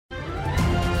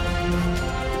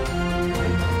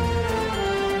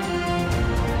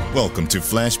Welcome to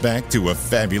Flashback to a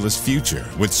Fabulous Future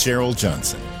with Cheryl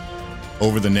Johnson.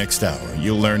 Over the next hour,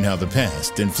 you'll learn how the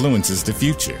past influences the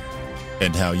future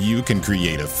and how you can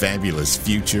create a fabulous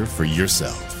future for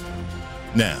yourself.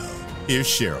 Now, here's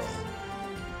Cheryl.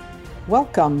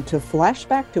 Welcome to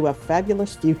Flashback to a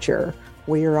Fabulous Future.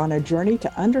 We are on a journey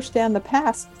to understand the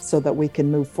past so that we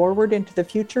can move forward into the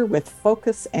future with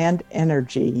focus and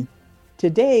energy.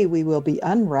 Today, we will be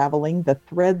unraveling the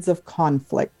threads of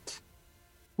conflict.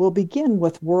 We'll begin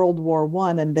with World War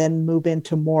I and then move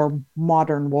into more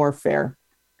modern warfare.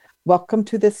 Welcome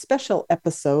to this special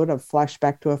episode of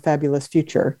Flashback to a Fabulous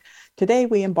Future. Today,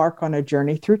 we embark on a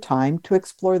journey through time to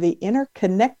explore the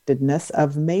interconnectedness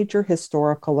of major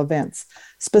historical events,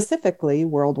 specifically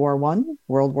World War I,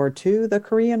 World War II, the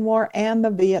Korean War, and the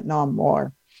Vietnam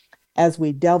War. As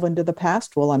we delve into the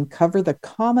past, we'll uncover the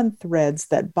common threads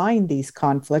that bind these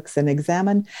conflicts and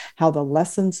examine how the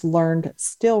lessons learned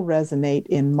still resonate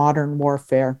in modern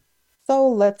warfare. So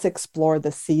let's explore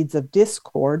the seeds of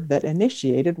discord that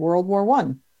initiated World War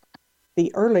I.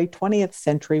 The early 20th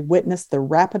century witnessed the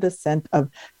rapid ascent of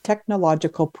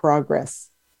technological progress.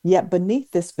 Yet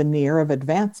beneath this veneer of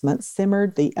advancement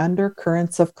simmered the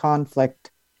undercurrents of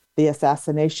conflict. The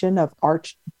assassination of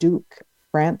Archduke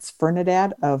Franz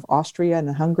Ferdinand of Austria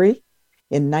and Hungary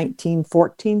in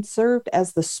 1914 served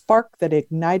as the spark that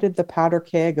ignited the powder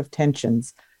keg of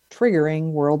tensions,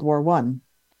 triggering World War I.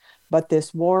 But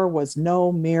this war was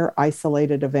no mere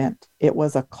isolated event. It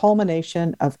was a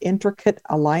culmination of intricate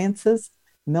alliances,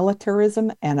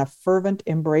 militarism, and a fervent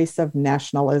embrace of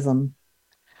nationalism.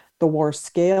 The war's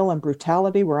scale and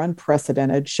brutality were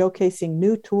unprecedented, showcasing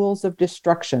new tools of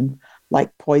destruction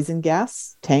like poison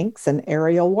gas, tanks, and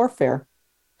aerial warfare.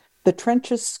 The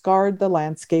trenches scarred the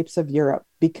landscapes of Europe,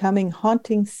 becoming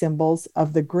haunting symbols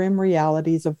of the grim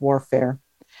realities of warfare.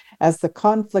 As the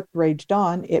conflict raged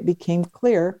on, it became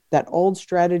clear that old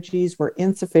strategies were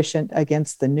insufficient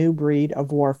against the new breed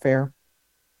of warfare.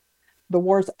 The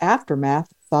war's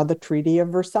aftermath saw the Treaty of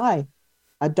Versailles,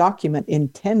 a document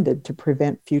intended to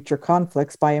prevent future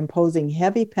conflicts by imposing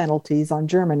heavy penalties on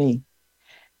Germany.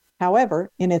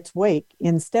 However, in its wake,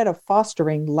 instead of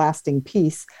fostering lasting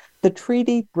peace, the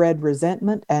treaty bred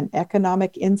resentment and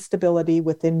economic instability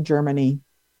within Germany.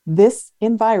 This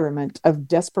environment of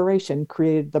desperation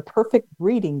created the perfect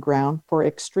breeding ground for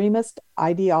extremist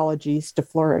ideologies to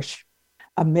flourish.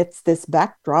 Amidst this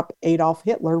backdrop, Adolf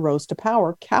Hitler rose to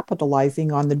power,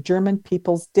 capitalizing on the German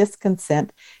people's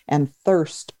discontent and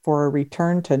thirst for a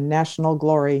return to national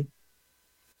glory.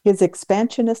 His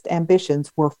expansionist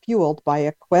ambitions were fueled by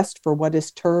a quest for what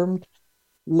is termed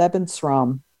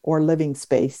Lebensraum, or living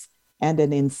space, and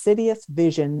an insidious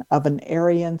vision of an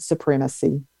Aryan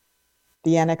supremacy.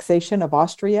 The annexation of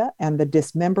Austria and the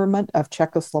dismemberment of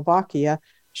Czechoslovakia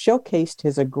showcased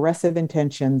his aggressive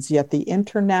intentions, yet the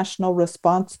international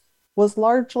response was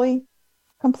largely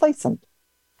complacent.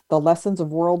 The lessons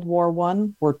of World War I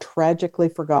were tragically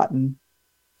forgotten.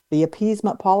 The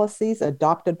appeasement policies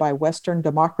adopted by Western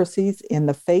democracies in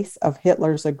the face of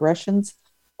Hitler's aggressions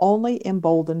only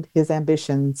emboldened his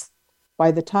ambitions.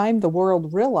 By the time the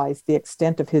world realized the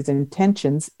extent of his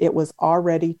intentions, it was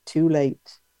already too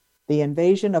late. The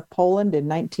invasion of Poland in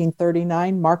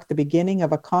 1939 marked the beginning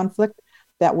of a conflict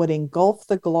that would engulf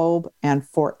the globe and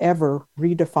forever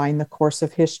redefine the course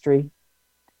of history.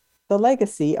 The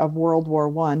legacy of World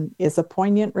War I is a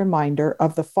poignant reminder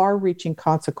of the far-reaching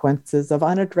consequences of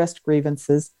unaddressed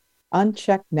grievances,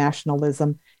 unchecked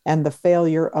nationalism, and the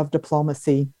failure of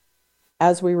diplomacy.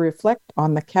 As we reflect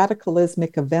on the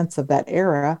cataclysmic events of that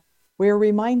era, we are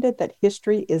reminded that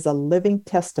history is a living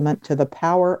testament to the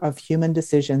power of human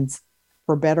decisions,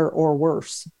 for better or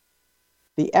worse.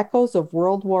 The echoes of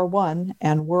World War I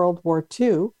and World War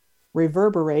II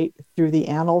reverberate through the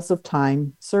annals of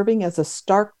time, serving as a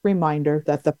stark reminder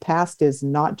that the past is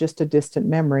not just a distant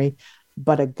memory,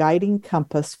 but a guiding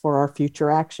compass for our future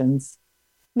actions.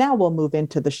 Now we'll move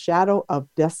into the shadow of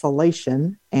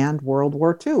desolation and World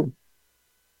War II.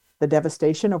 The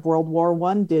devastation of World War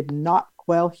I did not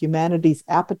quell humanity's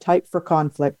appetite for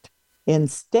conflict.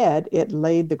 Instead, it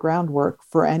laid the groundwork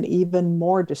for an even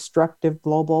more destructive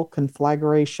global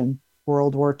conflagration,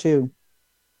 World War II.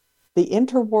 The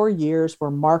interwar years were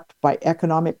marked by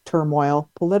economic turmoil,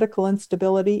 political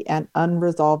instability, and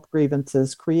unresolved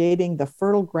grievances, creating the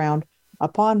fertile ground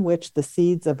upon which the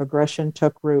seeds of aggression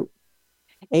took root.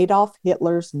 Adolf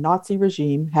Hitler's Nazi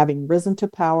regime, having risen to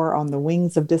power on the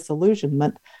wings of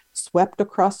disillusionment, swept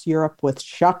across Europe with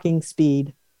shocking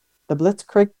speed. The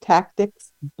Blitzkrieg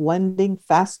tactics, blending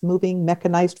fast-moving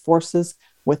mechanized forces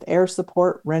with air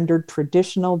support, rendered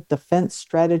traditional defense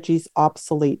strategies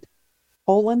obsolete.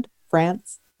 Poland,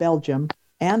 France, Belgium,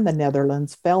 and the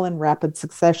Netherlands fell in rapid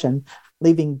succession,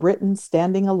 leaving Britain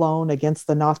standing alone against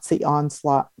the Nazi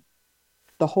onslaught.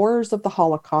 The horrors of the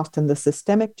Holocaust and the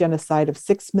systemic genocide of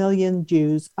 6 million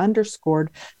Jews underscored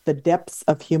the depths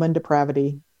of human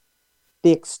depravity.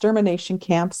 The extermination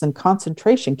camps and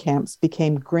concentration camps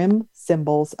became grim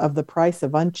symbols of the price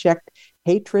of unchecked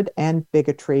hatred and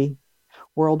bigotry.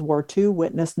 World War II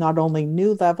witnessed not only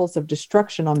new levels of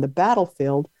destruction on the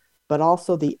battlefield, but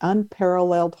also the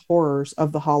unparalleled horrors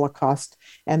of the Holocaust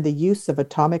and the use of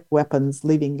atomic weapons,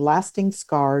 leaving lasting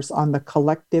scars on the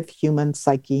collective human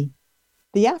psyche.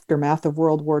 The aftermath of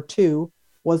World War II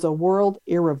was a world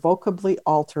irrevocably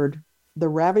altered. The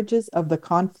ravages of the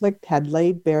conflict had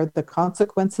laid bare the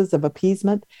consequences of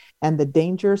appeasement and the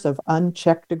dangers of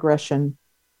unchecked aggression.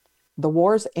 The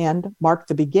war's end marked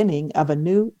the beginning of a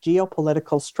new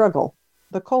geopolitical struggle,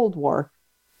 the Cold War,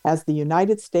 as the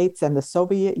United States and the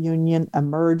Soviet Union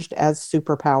emerged as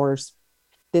superpowers.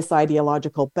 This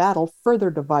ideological battle further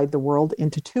divided the world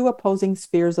into two opposing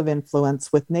spheres of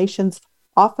influence, with nations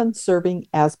often serving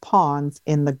as pawns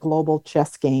in the global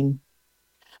chess game.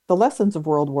 The lessons of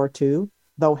World War II,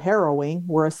 though harrowing,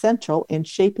 were essential in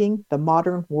shaping the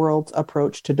modern world's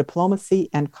approach to diplomacy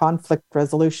and conflict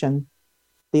resolution.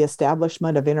 The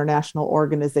establishment of international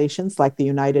organizations like the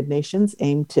United Nations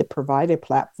aimed to provide a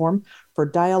platform for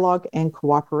dialogue and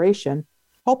cooperation,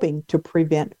 hoping to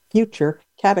prevent future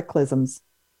cataclysms.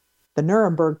 The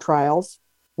Nuremberg trials,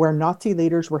 where Nazi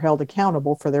leaders were held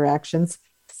accountable for their actions,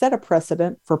 set a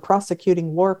precedent for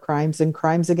prosecuting war crimes and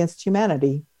crimes against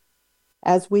humanity.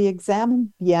 As we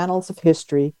examine the annals of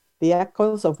history, the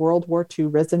echoes of World War II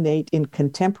resonate in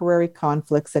contemporary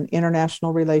conflicts and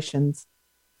international relations.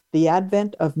 The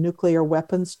advent of nuclear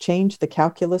weapons changed the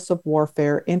calculus of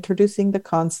warfare, introducing the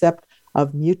concept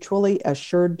of mutually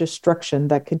assured destruction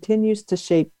that continues to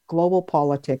shape global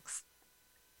politics.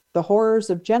 The horrors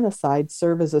of genocide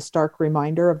serve as a stark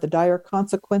reminder of the dire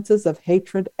consequences of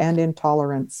hatred and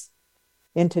intolerance.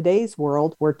 In today's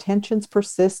world, where tensions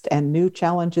persist and new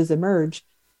challenges emerge,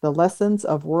 the lessons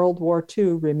of World War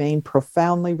II remain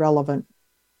profoundly relevant.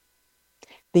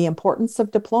 The importance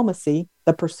of diplomacy,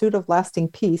 the pursuit of lasting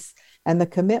peace, and the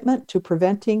commitment to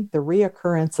preventing the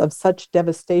reoccurrence of such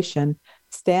devastation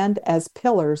stand as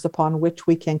pillars upon which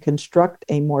we can construct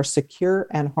a more secure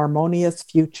and harmonious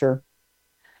future.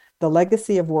 The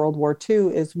legacy of World War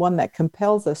II is one that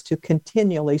compels us to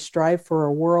continually strive for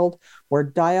a world where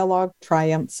dialogue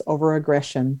triumphs over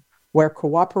aggression, where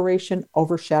cooperation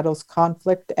overshadows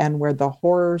conflict, and where the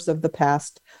horrors of the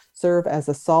past serve as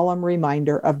a solemn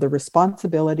reminder of the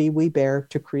responsibility we bear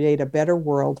to create a better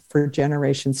world for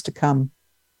generations to come.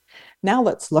 Now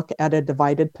let's look at a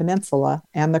divided peninsula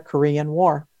and the Korean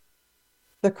War.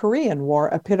 The Korean War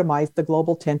epitomized the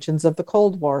global tensions of the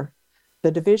Cold War.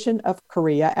 The division of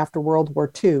Korea after World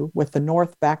War II, with the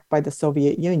North backed by the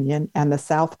Soviet Union and the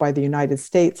South by the United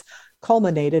States,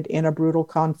 culminated in a brutal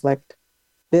conflict.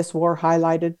 This war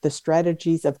highlighted the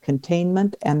strategies of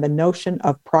containment and the notion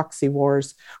of proxy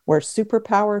wars, where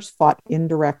superpowers fought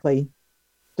indirectly.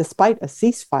 Despite a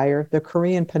ceasefire, the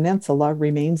Korean Peninsula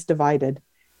remains divided,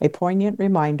 a poignant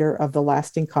reminder of the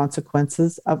lasting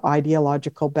consequences of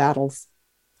ideological battles.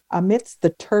 Amidst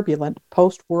the turbulent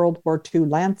post-World War II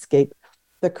landscape,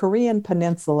 the Korean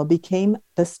Peninsula became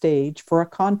the stage for a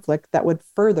conflict that would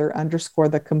further underscore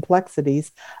the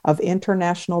complexities of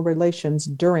international relations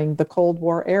during the Cold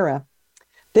War era.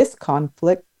 This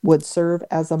conflict would serve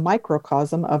as a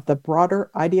microcosm of the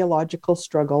broader ideological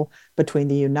struggle between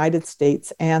the United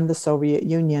States and the Soviet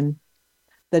Union.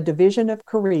 The division of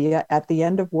Korea at the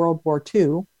end of World War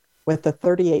II, with the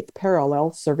 38th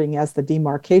parallel serving as the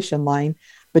demarcation line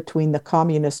between the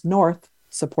Communist North,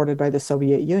 supported by the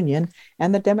Soviet Union,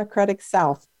 and the Democratic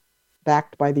South,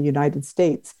 backed by the United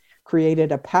States,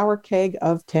 created a power keg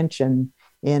of tension.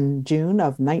 In June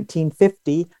of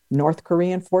 1950, North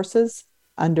Korean forces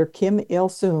under Kim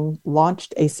Il-sung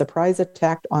launched a surprise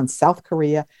attack on South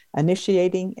Korea,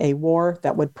 initiating a war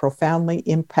that would profoundly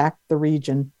impact the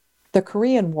region. The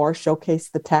Korean War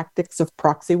showcased the tactics of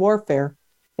proxy warfare,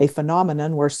 a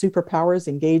phenomenon where superpowers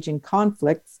engage in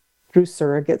conflicts through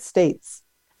surrogate states.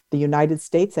 The United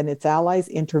States and its allies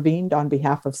intervened on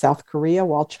behalf of South Korea,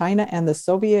 while China and the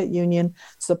Soviet Union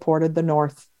supported the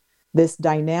North. This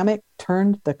dynamic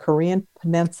turned the Korean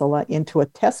Peninsula into a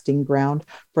testing ground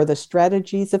for the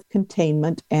strategies of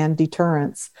containment and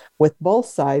deterrence, with both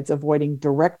sides avoiding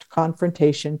direct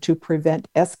confrontation to prevent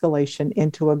escalation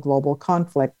into a global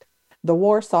conflict. The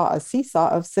war saw a seesaw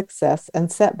of success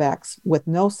and setbacks, with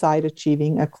no side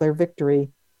achieving a clear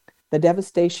victory. The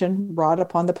devastation wrought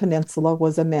upon the peninsula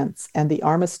was immense, and the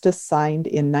armistice signed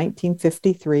in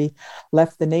 1953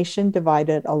 left the nation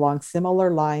divided along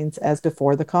similar lines as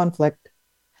before the conflict.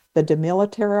 The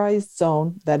demilitarized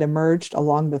zone that emerged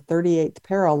along the 38th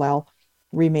parallel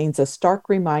remains a stark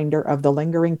reminder of the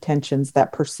lingering tensions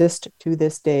that persist to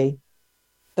this day.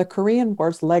 The Korean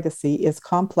War's legacy is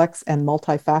complex and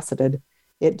multifaceted.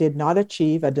 It did not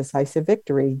achieve a decisive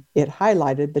victory. It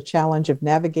highlighted the challenge of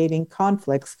navigating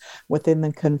conflicts within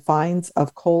the confines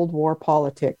of Cold War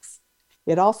politics.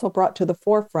 It also brought to the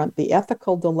forefront the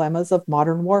ethical dilemmas of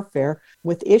modern warfare,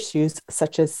 with issues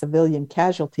such as civilian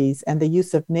casualties and the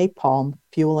use of napalm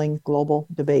fueling global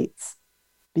debates.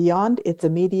 Beyond its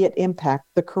immediate impact,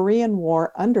 the Korean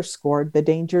War underscored the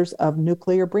dangers of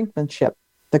nuclear brinkmanship.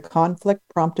 The conflict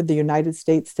prompted the United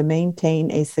States to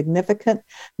maintain a significant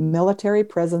military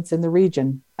presence in the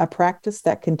region, a practice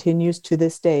that continues to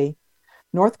this day.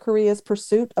 North Korea's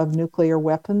pursuit of nuclear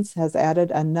weapons has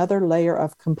added another layer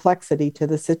of complexity to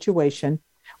the situation,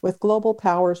 with global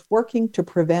powers working to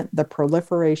prevent the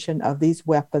proliferation of these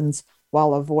weapons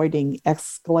while avoiding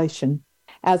escalation.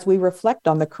 As we reflect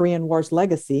on the Korean War's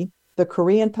legacy, the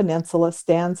Korean Peninsula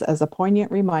stands as a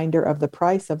poignant reminder of the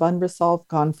price of unresolved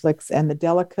conflicts and the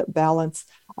delicate balance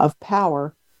of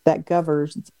power that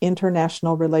governs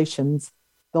international relations.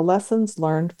 The lessons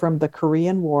learned from the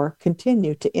Korean War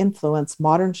continue to influence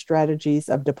modern strategies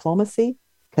of diplomacy,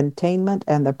 containment,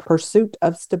 and the pursuit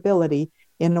of stability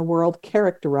in a world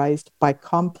characterized by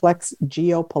complex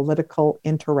geopolitical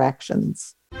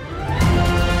interactions.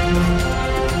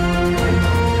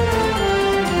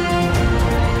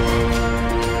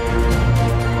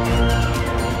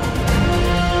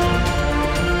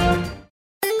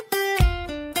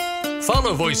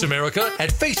 Follow Voice America at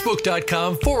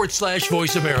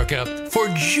facebook.com/Voice America for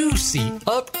juicy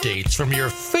updates from your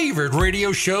favorite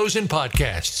radio shows and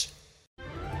podcasts.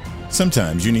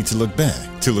 Sometimes you need to look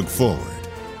back to look forward.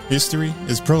 History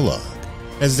is prologue.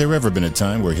 Has there ever been a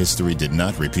time where history did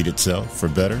not repeat itself, for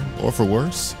better or for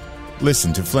worse?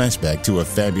 Listen to Flashback to a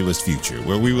Fabulous Future,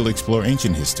 where we will explore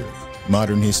ancient history,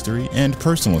 modern history, and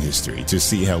personal history to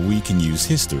see how we can use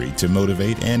history to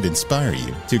motivate and inspire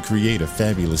you to create a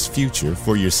fabulous future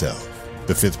for yourself.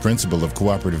 The fifth principle of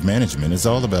cooperative management is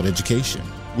all about education.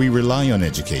 We rely on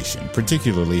education,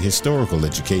 particularly historical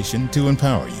education, to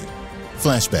empower you.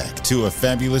 Flashback to a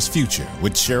Fabulous Future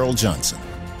with Cheryl Johnson.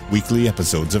 Weekly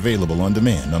episodes available on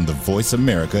demand on the Voice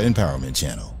America Empowerment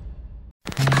Channel.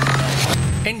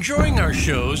 Enjoying our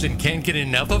shows and can't get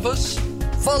enough of us?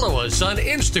 Follow us on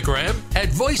Instagram at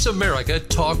Voice America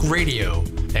Talk Radio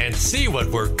and see what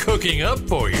we're cooking up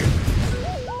for you.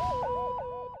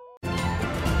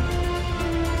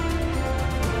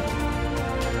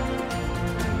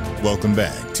 Welcome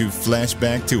back to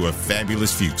Flashback to a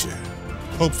Fabulous Future.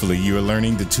 Hopefully you are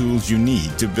learning the tools you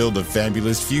need to build a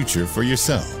fabulous future for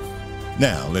yourself.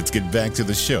 Now let's get back to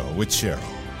the show with Cheryl.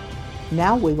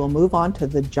 Now we will move on to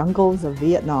the jungles of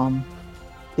Vietnam.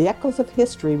 The echoes of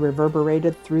history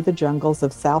reverberated through the jungles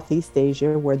of Southeast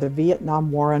Asia where the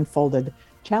Vietnam War unfolded,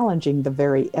 challenging the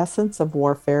very essence of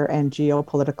warfare and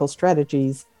geopolitical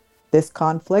strategies. This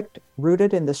conflict,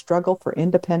 rooted in the struggle for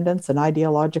independence and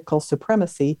ideological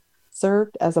supremacy,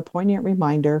 served as a poignant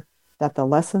reminder that the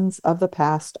lessons of the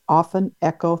past often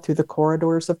echo through the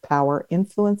corridors of power,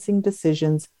 influencing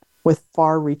decisions with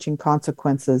far-reaching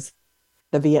consequences.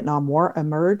 The Vietnam War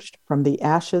emerged from the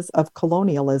ashes of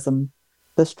colonialism.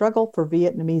 The struggle for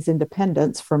Vietnamese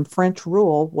independence from French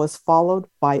rule was followed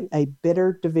by a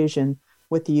bitter division,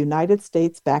 with the United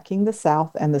States backing the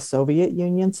South and the Soviet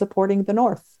Union supporting the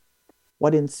North.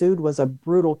 What ensued was a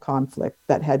brutal conflict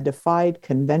that had defied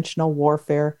conventional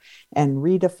warfare and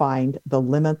redefined the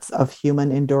limits of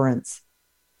human endurance.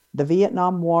 The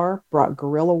Vietnam War brought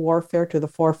guerrilla warfare to the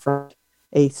forefront,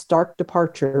 a stark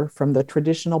departure from the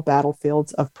traditional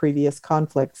battlefields of previous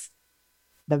conflicts.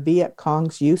 The Viet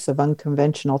Cong's use of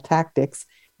unconventional tactics,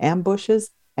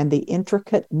 ambushes, and the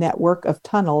intricate network of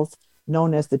tunnels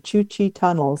known as the Chu Chi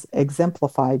tunnels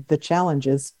exemplified the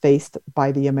challenges faced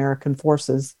by the American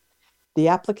forces. The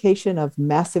application of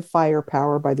massive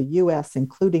firepower by the U.S.,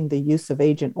 including the use of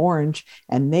Agent Orange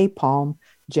and napalm,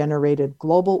 generated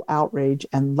global outrage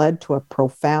and led to a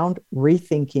profound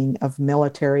rethinking of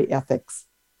military ethics.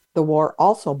 The war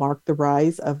also marked the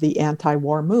rise of the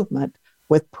anti-war movement,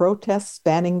 with protests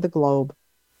spanning the globe.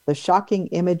 The shocking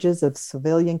images of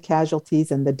civilian casualties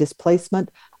and the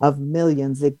displacement of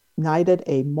millions ignited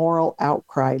a moral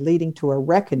outcry, leading to a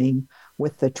reckoning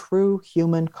with the true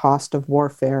human cost of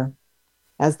warfare.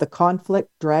 As the conflict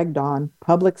dragged on,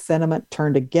 public sentiment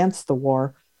turned against the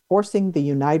war, forcing the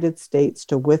United States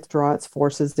to withdraw its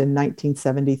forces in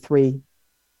 1973.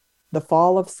 The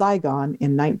fall of Saigon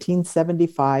in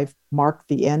 1975 marked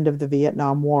the end of the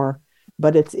Vietnam War,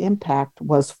 but its impact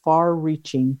was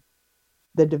far-reaching.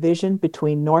 The division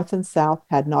between North and South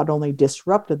had not only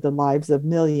disrupted the lives of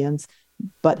millions,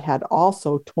 but had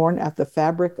also torn at the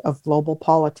fabric of global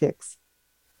politics.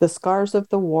 The scars of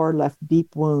the war left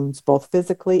deep wounds, both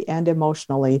physically and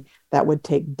emotionally, that would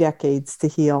take decades to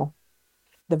heal.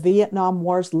 The Vietnam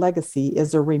War's legacy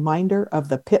is a reminder of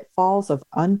the pitfalls of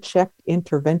unchecked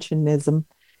interventionism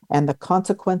and the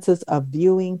consequences of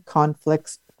viewing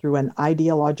conflicts through an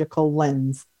ideological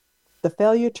lens. The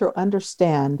failure to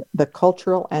understand the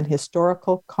cultural and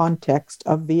historical context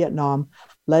of Vietnam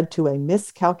led to a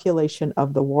miscalculation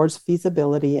of the war's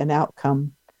feasibility and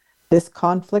outcome. This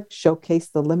conflict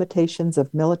showcased the limitations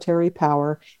of military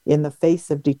power in the face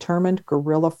of determined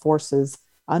guerrilla forces,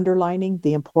 underlining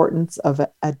the importance of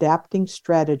adapting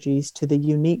strategies to the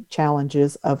unique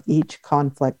challenges of each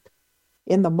conflict.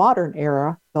 In the modern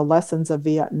era, the lessons of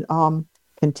Vietnam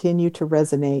continue to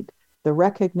resonate. The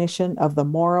recognition of the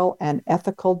moral and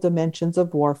ethical dimensions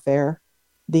of warfare,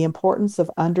 the importance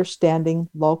of understanding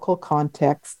local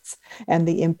contexts, and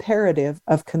the imperative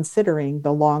of considering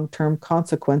the long-term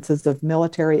consequences of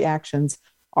military actions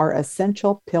are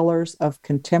essential pillars of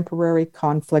contemporary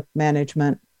conflict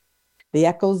management. The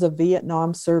echoes of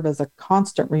Vietnam serve as a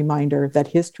constant reminder that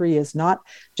history is not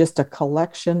just a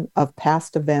collection of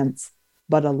past events,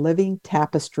 but a living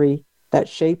tapestry that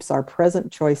shapes our present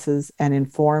choices and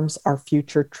informs our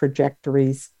future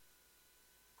trajectories.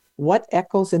 What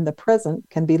echoes in the present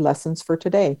can be lessons for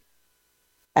today?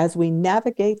 As we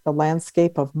navigate the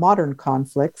landscape of modern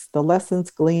conflicts, the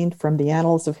lessons gleaned from the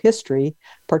annals of history,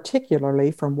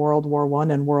 particularly from World War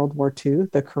I and World War II,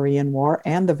 the Korean War,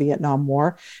 and the Vietnam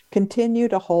War, continue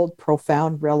to hold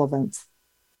profound relevance.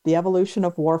 The evolution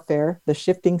of warfare, the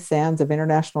shifting sands of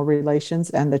international relations,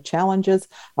 and the challenges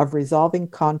of resolving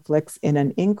conflicts in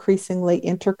an increasingly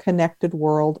interconnected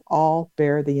world all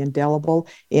bear the indelible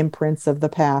imprints of the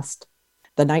past.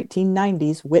 The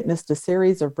 1990s witnessed a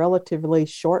series of relatively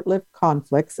short-lived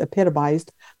conflicts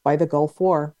epitomized by the Gulf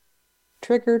War.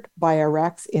 Triggered by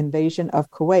Iraq's invasion of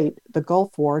Kuwait, the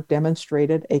Gulf War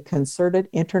demonstrated a concerted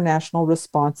international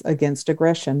response against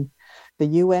aggression. The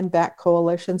UN-backed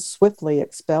coalition swiftly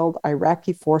expelled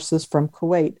Iraqi forces from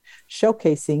Kuwait,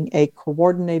 showcasing a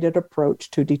coordinated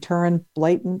approach to deterring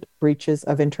blatant breaches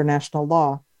of international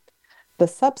law. The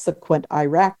subsequent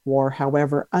Iraq War,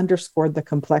 however, underscored the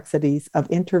complexities of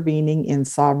intervening in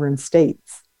sovereign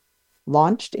states.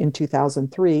 Launched in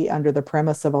 2003 under the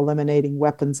premise of eliminating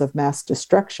weapons of mass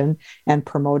destruction and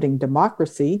promoting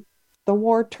democracy, the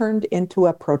war turned into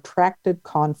a protracted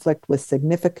conflict with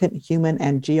significant human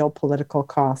and geopolitical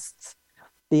costs.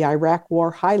 The Iraq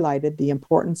War highlighted the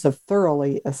importance of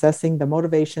thoroughly assessing the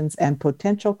motivations and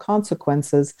potential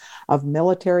consequences of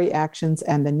military actions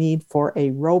and the need for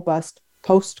a robust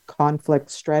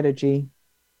post-conflict strategy.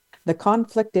 The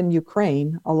conflict in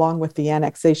Ukraine, along with the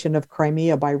annexation of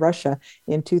Crimea by Russia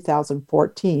in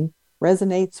 2014,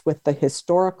 resonates with the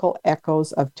historical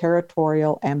echoes of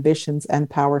territorial ambitions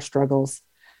and power struggles.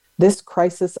 This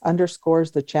crisis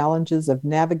underscores the challenges of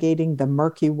navigating the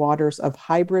murky waters of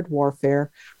hybrid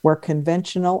warfare, where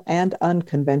conventional and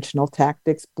unconventional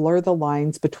tactics blur the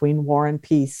lines between war and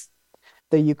peace.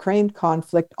 The Ukraine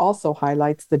conflict also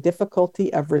highlights the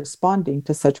difficulty of responding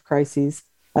to such crises,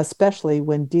 especially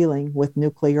when dealing with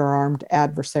nuclear-armed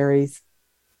adversaries.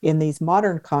 In these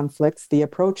modern conflicts, the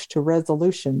approach to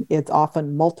resolution is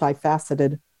often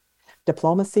multifaceted.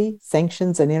 Diplomacy,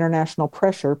 sanctions, and international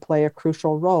pressure play a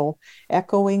crucial role,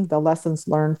 echoing the lessons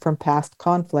learned from past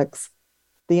conflicts.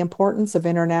 The importance of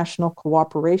international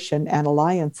cooperation and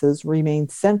alliances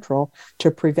remains central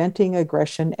to preventing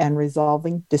aggression and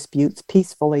resolving disputes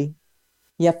peacefully.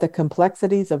 Yet the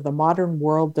complexities of the modern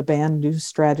world demand new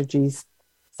strategies.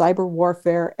 Cyber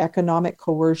warfare, economic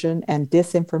coercion, and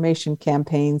disinformation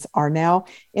campaigns are now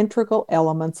integral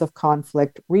elements of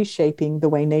conflict, reshaping the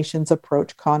way nations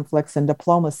approach conflicts and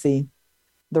diplomacy.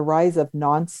 The rise of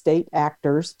non-state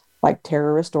actors, like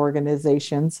terrorist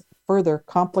organizations, further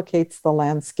complicates the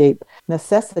landscape,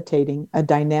 necessitating a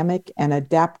dynamic and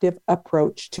adaptive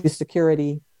approach to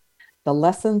security. The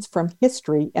lessons from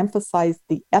history emphasize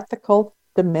the ethical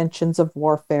dimensions of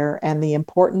warfare and the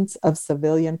importance of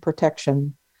civilian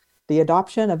protection. The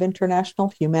adoption of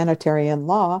international humanitarian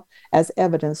law, as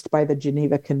evidenced by the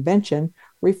Geneva Convention,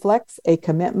 reflects a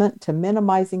commitment to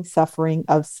minimizing suffering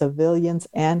of civilians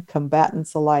and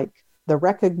combatants alike. the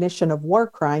recognition of war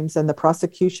crimes and the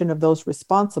prosecution of those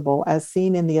responsible, as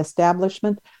seen in the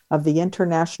establishment of the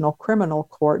International Criminal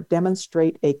Court,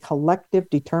 demonstrate a collective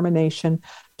determination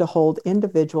to hold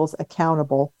individuals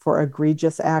accountable for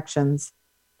egregious actions.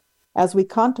 As we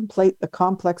contemplate the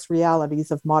complex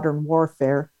realities of modern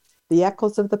warfare, the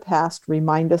echoes of the past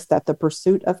remind us that the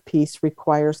pursuit of peace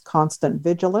requires constant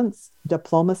vigilance,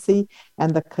 diplomacy,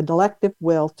 and the collective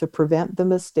will to prevent the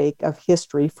mistake of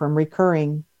history from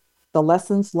recurring. The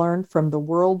lessons learned from the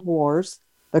World Wars,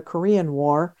 the Korean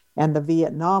War, and the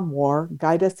Vietnam War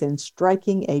guide us in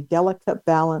striking a delicate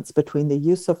balance between the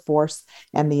use of force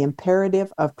and the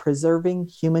imperative of preserving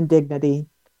human dignity.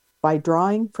 By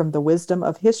drawing from the wisdom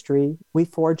of history, we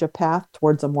forge a path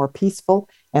towards a more peaceful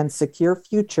and secure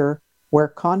future where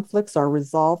conflicts are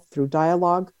resolved through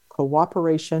dialogue,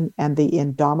 cooperation, and the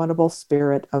indomitable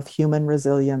spirit of human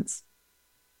resilience.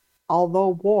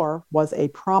 Although war was a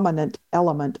prominent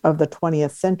element of the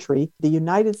 20th century, the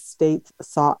United States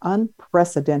saw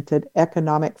unprecedented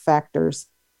economic factors.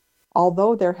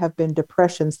 Although there have been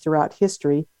depressions throughout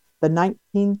history, the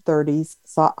 1930s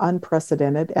saw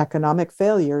unprecedented economic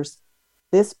failures.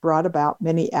 This brought about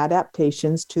many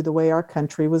adaptations to the way our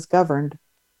country was governed.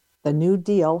 The New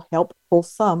Deal helped pull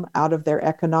some out of their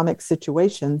economic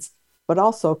situations, but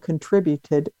also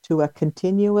contributed to a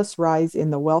continuous rise in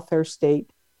the welfare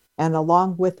state, and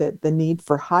along with it, the need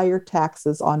for higher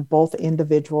taxes on both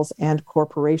individuals and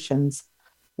corporations.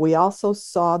 We also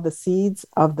saw the seeds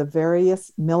of the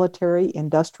various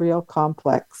military-industrial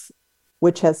complex,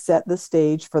 which has set the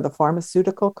stage for the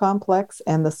pharmaceutical complex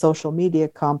and the social media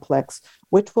complex,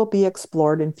 which will be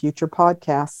explored in future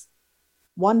podcasts.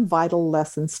 One vital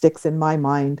lesson sticks in my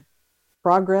mind.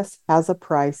 Progress has a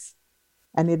price,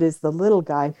 and it is the little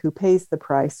guy who pays the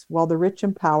price, while the rich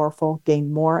and powerful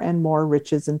gain more and more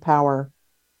riches and power.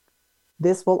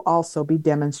 This will also be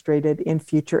demonstrated in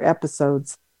future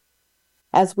episodes.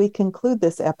 As we conclude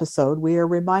this episode, we are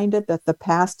reminded that the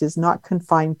past is not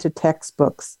confined to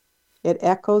textbooks. It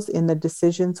echoes in the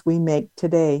decisions we make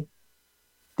today.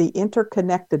 The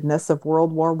interconnectedness of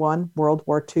World War I, World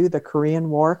War II, the Korean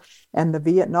War, and the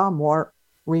Vietnam War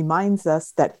reminds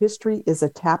us that history is a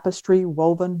tapestry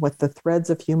woven with the threads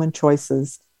of human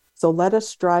choices. So let us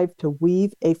strive to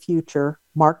weave a future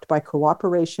marked by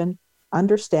cooperation,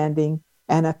 understanding,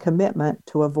 and a commitment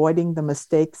to avoiding the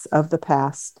mistakes of the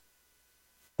past.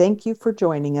 Thank you for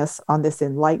joining us on this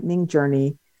enlightening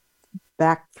journey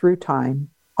back through time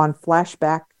on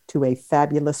Flashback to a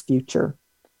Fabulous Future.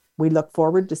 We look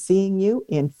forward to seeing you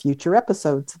in future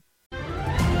episodes.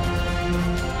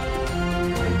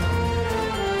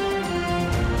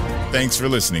 Thanks for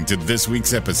listening to this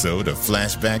week's episode of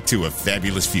Flashback to a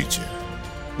Fabulous Future.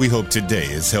 We hope today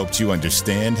has helped you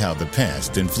understand how the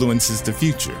past influences the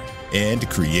future and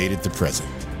created the present.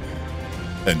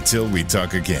 Until we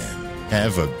talk again,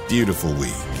 have a beautiful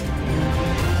week.